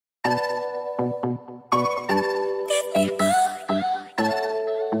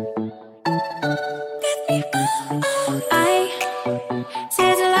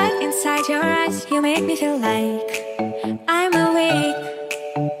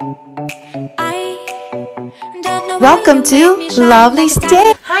Welcome to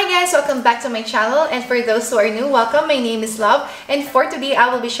lovelysday. Hi guys, welcome back to my channel, and for those who are new, welcome. My name is Love, and for today I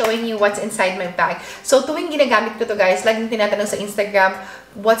will be showing you what's inside my bag. So tuwing ginagamit ko to guys, laging tinatanong sa Instagram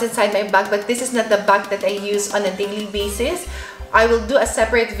what's inside my bag, but this is not the bag that I use on a daily basis. I will do a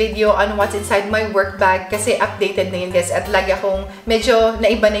separate video on what's inside my work bag kasi updated na yun guys, at lagi akong medyo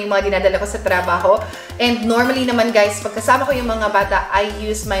naiba na yung mga dinadala ko sa trabaho. And normally naman guys, pag kasama ko yung mga bata, I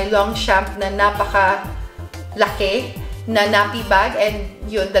use my Longchamp na napaka-laki na nappy bag, and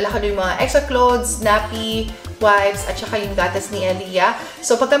yun, dala ko yung mga extra clothes, nappy, wipes, at saka yung gatas ni Aliyah.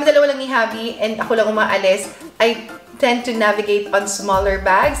 So pag kami dalawa lang ni Habi and ako lang umaalis, I tend to navigate on smaller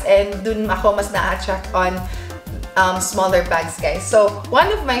bags, and dun ako mas na-attract on smaller bags guys. So one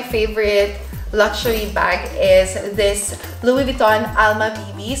of my favorite luxury bag is this Louis Vuitton Alma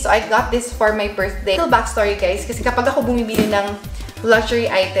BB. So I got this for my birthday. Little backstory guys, kasi kapag ako bumibili ng luxury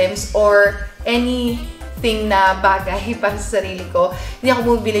items or anything na bagay para sa sarili ko, hindi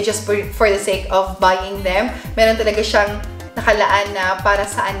ako bumibili just for the sake of buying them. Meron talaga siyang nakalaan na para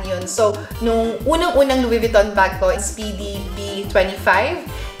saan yun. So nung unang-unang Louis Vuitton bag ko is PDB25.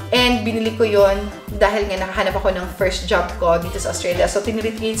 And binili ko yon dahil nga nakahanap ako ng first job ko dito sa Australia. So,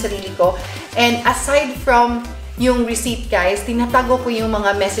 tinirit ko yung sarili ko. And aside from yung receipt, guys, tinatago ko yung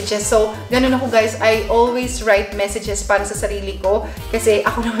mga messages. So, ganun ako, guys. I always write messages para sa sarili ko. Kasi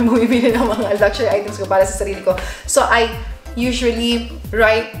ako naman bumibili ng mga luxury items ko para sa sarili ko. So, I usually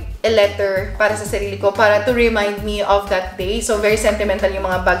write a letter para sa sarili ko para to remind me of that day. So, very sentimental yung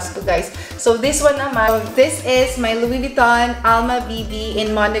mga bags ko, guys. So, this one naman, this is my Louis Vuitton Alma BB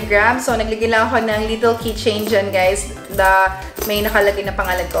in monogram. So, naglagay lang ako ng little keychain dyan, guys. May nakalagay na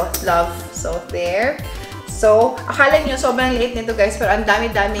pangalan ko, Love. So, there. So, akala nyo, sobrang liit nito, guys. Pero ang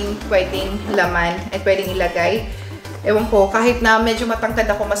dami-daming pwedeng laman at pwedeng ilagay. Ewan ko, kahit na medyo matangkad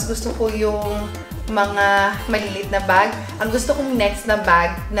ako, mas gusto ko yung mga malilit na bag. Ang gusto kong next na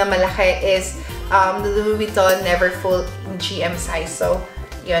bag na malaki is the Louis Vuitton Neverfull GM size. So,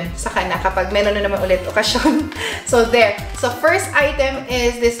 yun. Saka na kapag meron na naman ulit okasyon. So, there. So, first item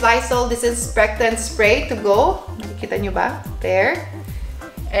is this Lysol disinfectant spray to go. Nakikita nyo ba? There.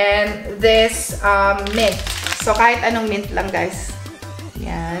 And this mint. So, kahit anong mint lang, guys.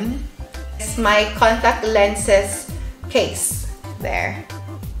 Yan. It's my contact lenses case. There.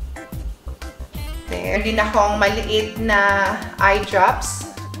 There. Din akong maliit na eye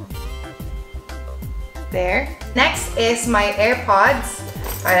drops. There. Next is my AirPods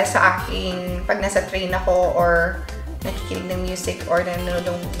para sa aking pag nasa train ako or nakikinig ng music or nanonood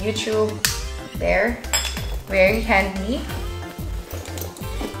ng YouTube. There. Very handy.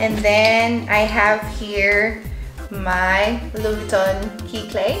 And then I have here my Louis Vuitton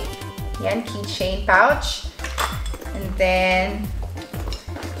key clay. Yan, keychain pouch. And then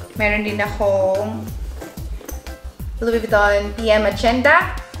meron din akong Louis Vuitton PM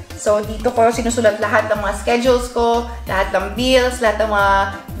agenda. So, dito ko sinusulat lahat ng mga schedules ko, lahat ng bills, lahat ng mga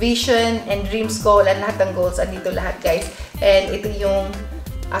vision and dreams ko, lahat ng goals. Andito lahat, guys. And ito yung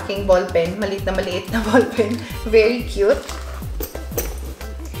aking ballpen. Maliit na ballpen. Very cute.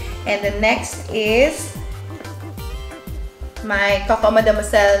 And the next is my Coco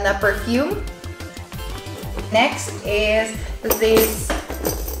Mademoiselle na perfume. Next is this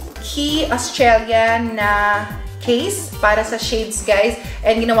Key Australian na case para sa shades, guys.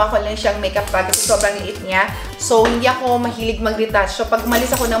 And ginawa ko lang siyang makeup bag kasi sobrang liit niya. So, hindi ako mahilig mag-retouch. So, pag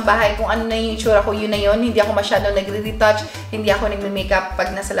malis ako ng bahay, kung ano na yung itsura ko, yun na yun. Hindi ako masyadong nagre-retouch. Hindi ako nagme-makeup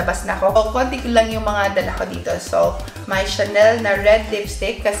pag nasa labas na ako. So, konti ko lang yung mga dala ko dito. So, my Chanel na red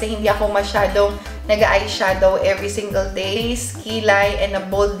lipstick kasi hindi ako masyadong nag-eyeshadow every single day. Kilay and a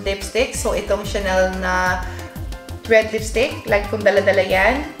bold lipstick. So, itong Chanel na red lipstick. Like kung dala-dala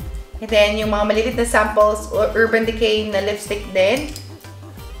yan. And then, yung mga malilit na samples, Urban Decay na lipstick din.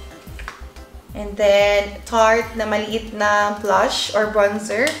 And then, Tarte na maliit na blush or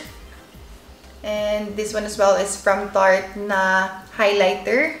bronzer. And this one as well is from Tarte na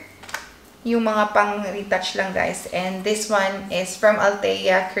highlighter. Yung mga pang-retouch lang, guys. And this one is from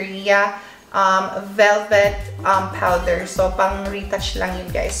Altea, Korea. Velvet powder. So, pang-retouch lang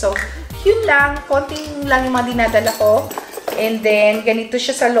yun, guys. So, yun lang. Konting lang yung mga dinadala ko. And then, ganito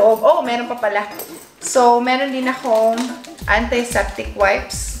siya sa loob. Oh, meron pa pala. So, meron din akong antiseptic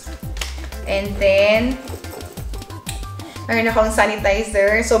wipes. And then, meron akong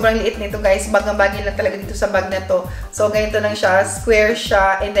sanitizer. Sobrang liit nito, guys. Bagang-bagay lang talaga dito sa bag na to. So, ganito lang siya. Square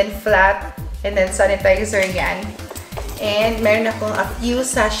siya. And then, flat. And then, sanitizer yan. And, meron akong a few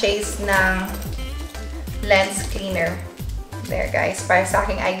sachets ng lens cleaner. There, guys. Para sa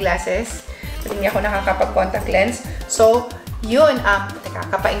aking eyeglasses. Hindi ako nakakapag-contact lens. So, Yun,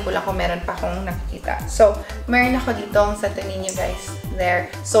 teka, kapain ko lang kung meron pa akong nakikita. So, meron ako ditong Santo Niño, guys. There.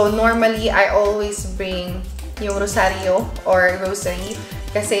 So, normally, I always bring yung rosario or rosary.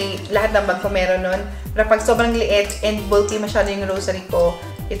 Kasi lahat ng bag ko meron nun. Pero pag sobrang liit and bulky masyado yung rosary ko,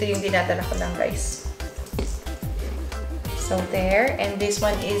 ito yung dinadala ko lang, guys. So, there. And this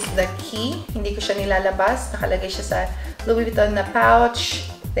one is the key. Hindi ko siya nilalabas. Nakalagay siya sa Louis Vuitton na pouch.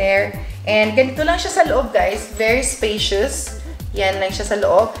 There. And ganito lang siya sa loob, guys. Very spacious. Yan lang siya sa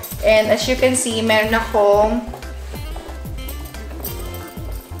loob. And as you can see, meron akong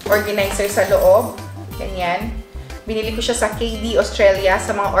organizer sa loob. Ganyan. Binili ko siya sa KD Australia,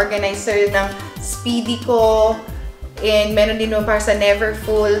 sa mga organizer ng Speedy ko. And meron din naman para sa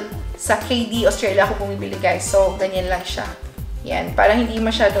Neverfull. Sa KD Australia ako bumibili, guys. So, ganyan lang siya. Yan. Parang hindi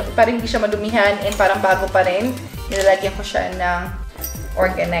siya madumihan and parang bago pa rin. Nilalagyan ko siya ng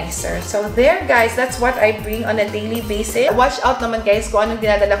organizer. So there, guys, that's what I bring on a daily basis. Watch out naman, guys, kung anong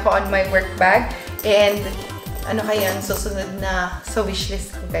dinadala ko on my work bag and ano kaya ang susunod na sa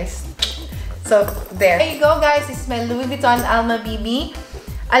wishlist ko, guys. So there you go, guys. This is my Louis Vuitton Alma BB.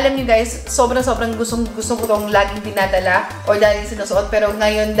 Alam niyo, guys, sobrang gustong ko tong laging dinadala o laging sinusuot, pero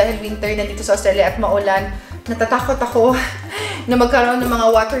ngayon dahil winter nandito sa Australia at maulan, natatakot ako na magkaroon ng mga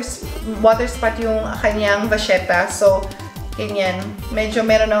water spot yung kanyang vachetta. So ganyan. Medyo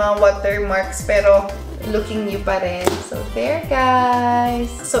meron na mga watermarks pero looking new pa rin. So there, guys.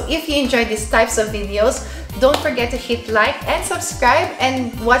 So if you enjoyed these types of videos, don't forget to hit like and subscribe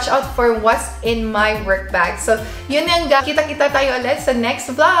and watch out for what's in my work bag. So yun yan, guys. Kita-kita tayo ulit sa next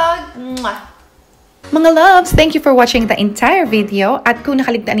vlog. Mwah! Mga loves, thank you for watching the entire video. At kung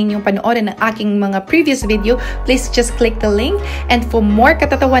nakaligtaan ninyong panoorin ng aking mga previous video, please just click the link. And for more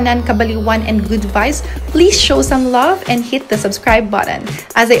katatawanan, kabaliwan, and good vibes, please show some love and hit the subscribe button.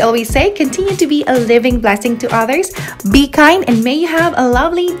 As I always say, continue to be a living blessing to others. Be kind and may you have a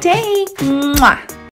lovely day. Mwah!